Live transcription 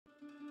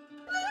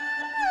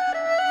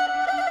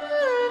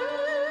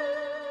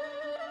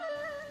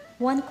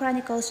1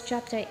 Chronicles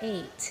chapter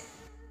 8.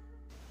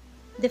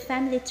 The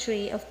family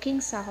tree of King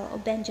Saul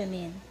of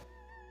Benjamin.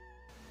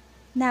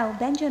 Now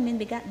Benjamin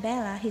begat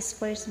Bela his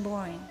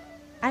firstborn,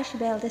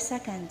 Ashbel the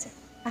second,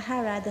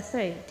 Ahara the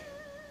third,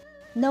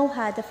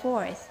 Noha the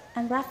fourth,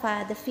 and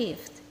Rapha the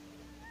fifth.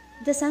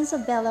 The sons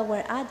of Bela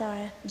were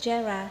Adar,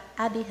 Jerah,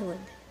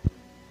 Abihud,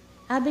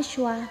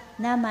 Abishua,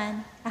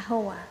 Naaman,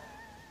 Ahoa,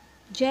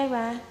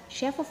 Jerah,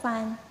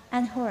 Shephophan,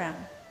 and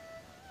Horam.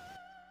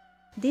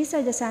 These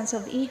are the sons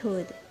of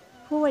Ehud,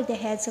 who were the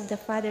heads of the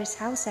fathers'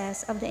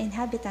 houses of the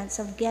inhabitants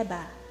of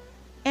Geba,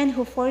 and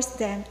who forced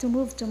them to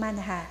move to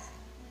Manahath.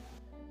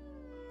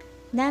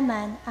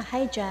 Naaman,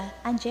 Ahijah,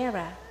 and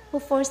Jerah, who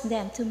forced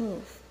them to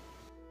move.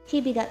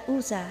 He begat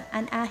Uzzah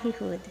and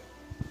Ahihud.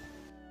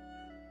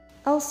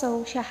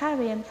 Also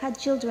Shaharim had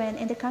children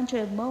in the country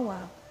of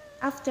Moab,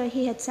 after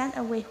he had sent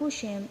away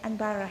Hushim and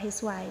Bara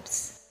his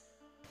wives.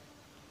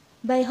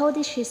 By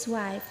Hodish his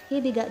wife he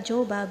begat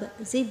Jobab,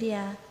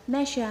 Zibiah,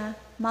 Mesha,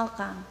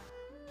 Malcham,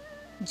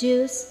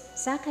 Juz,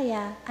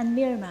 Sakiah, and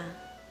Mirma.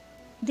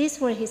 These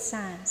were his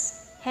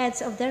sons,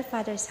 heads of their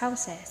fathers'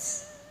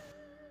 houses.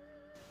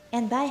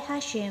 And by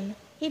Hashim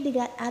he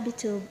begat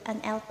Abitub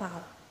and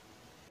Elpal.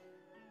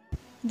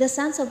 The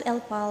sons of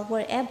Elpal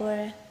were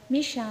Eber,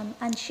 Misham,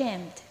 and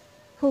Shemd,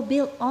 who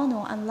built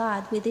Ono and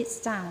Lod with its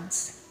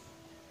towns.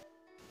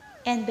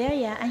 And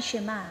Beriah and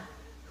Shema,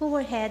 who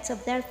were heads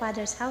of their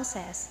fathers'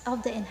 houses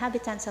of the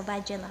inhabitants of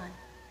Ajalon,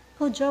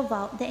 who drove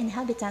out the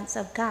inhabitants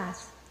of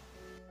Gath.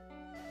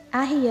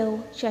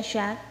 Ahio,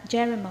 Shashak,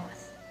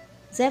 Jeremoth,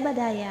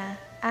 Zebadiah,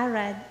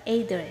 Arad,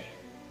 Ader.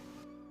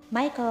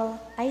 Michael,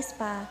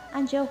 Ispa,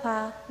 and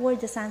Joha were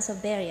the sons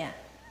of Beriah.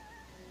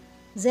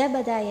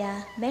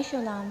 Zebadiah,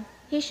 Meshullam,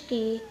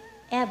 Hishki,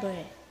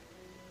 Eber.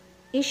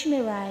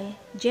 Ishmerai,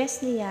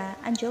 Jesliah,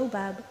 and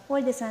Jobab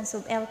were the sons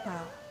of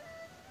Elpal.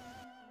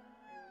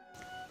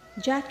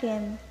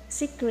 Jachim,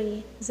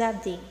 Sikri,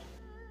 Zabdi,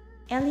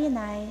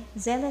 Elionai,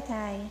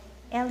 Zeletai,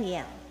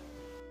 Eliel.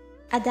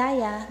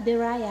 Adaiah,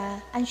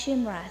 Beriah, and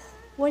Shimrath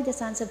were the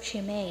sons of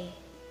Shimei.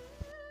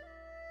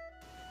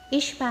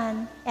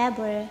 Ishpan,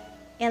 Eber,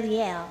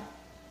 Eliel,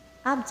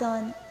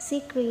 Abdon,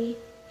 Sikri,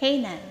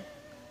 Hanan.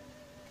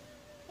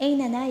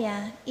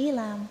 Ananiah,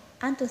 Elam,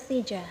 and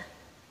Tothijah.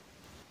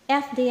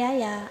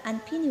 Ephdaiah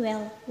and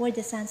Penuel were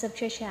the sons of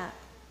Sheshach.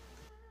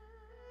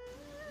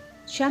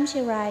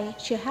 Shamsherai,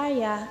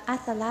 Shehariah,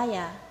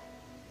 Athaliah,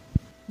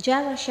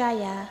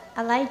 Jarashiah,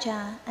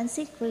 Elijah, and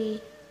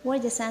Sikri were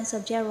the sons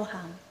of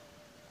Jeroham.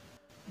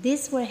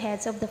 These were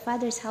heads of the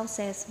fathers'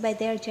 houses by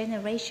their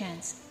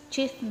generations,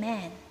 chief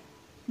men.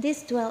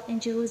 These dwelt in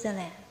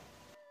Jerusalem.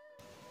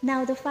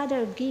 Now the father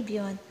of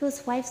Gibeon,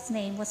 whose wife's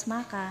name was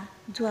Maachah,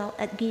 dwelt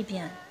at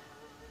Gibeon.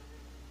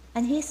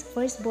 And his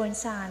firstborn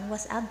son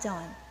was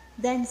Abdon,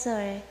 then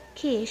Zur,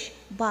 Kish,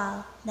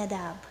 Baal,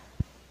 Nadab,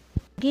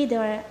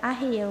 Gedor,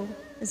 Ahio,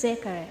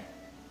 Zechar,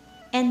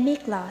 and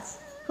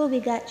Mikloth, who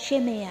begat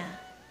Shemaiah.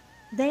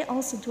 They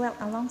also dwelt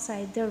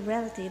alongside their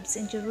relatives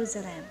in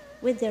Jerusalem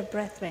with their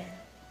brethren.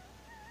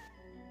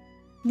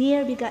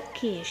 Ner begat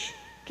Kish,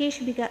 Kish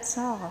begat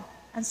Saul,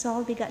 and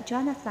Saul begat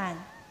Jonathan,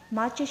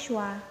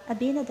 Malchishua,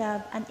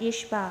 Abinadab, and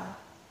Ishbaal.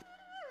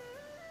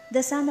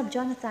 The son of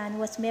Jonathan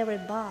was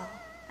Merib-Baal,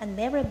 and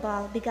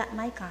Merib-Baal begat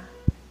Micah.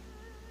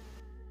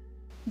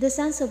 The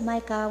sons of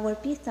Micah were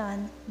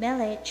Pithon,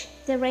 Melech,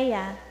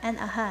 Tereah, and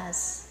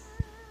Ahaz.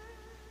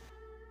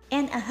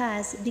 And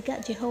Ahaz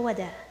begat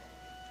Jehoiada.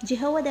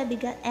 Jehoiada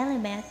begat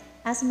Elimeth,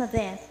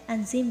 Asmaveth,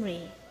 and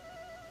Zimri.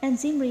 And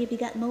Zimri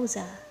begat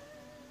Moza.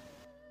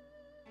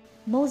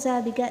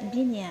 Moza begat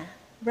Binia,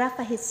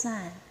 Rapha his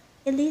son,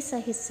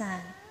 Elisa his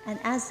son, and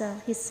Azel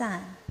his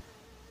son.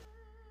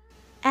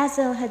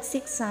 Azel had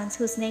 6 sons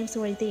whose names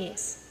were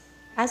these: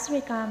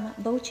 Azrikam,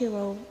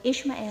 Bochiro,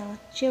 Ishmael,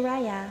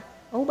 Sheriah,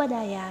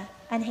 Obadiah,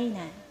 and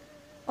Hanan.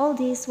 All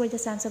these were the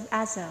sons of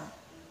Azel.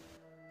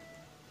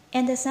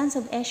 And the sons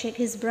of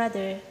Eshek his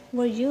brother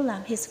were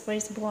Ulam his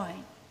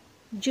firstborn,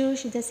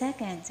 Jush the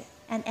second,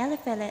 and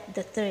Eliphelet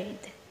the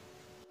third.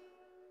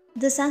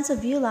 The sons of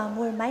Ulam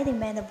were mighty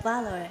men of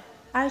valor,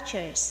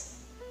 archers.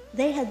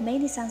 They had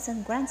many sons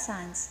and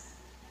grandsons,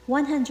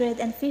 150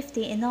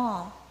 in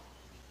all.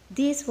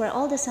 These were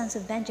all the sons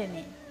of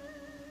Benjamin.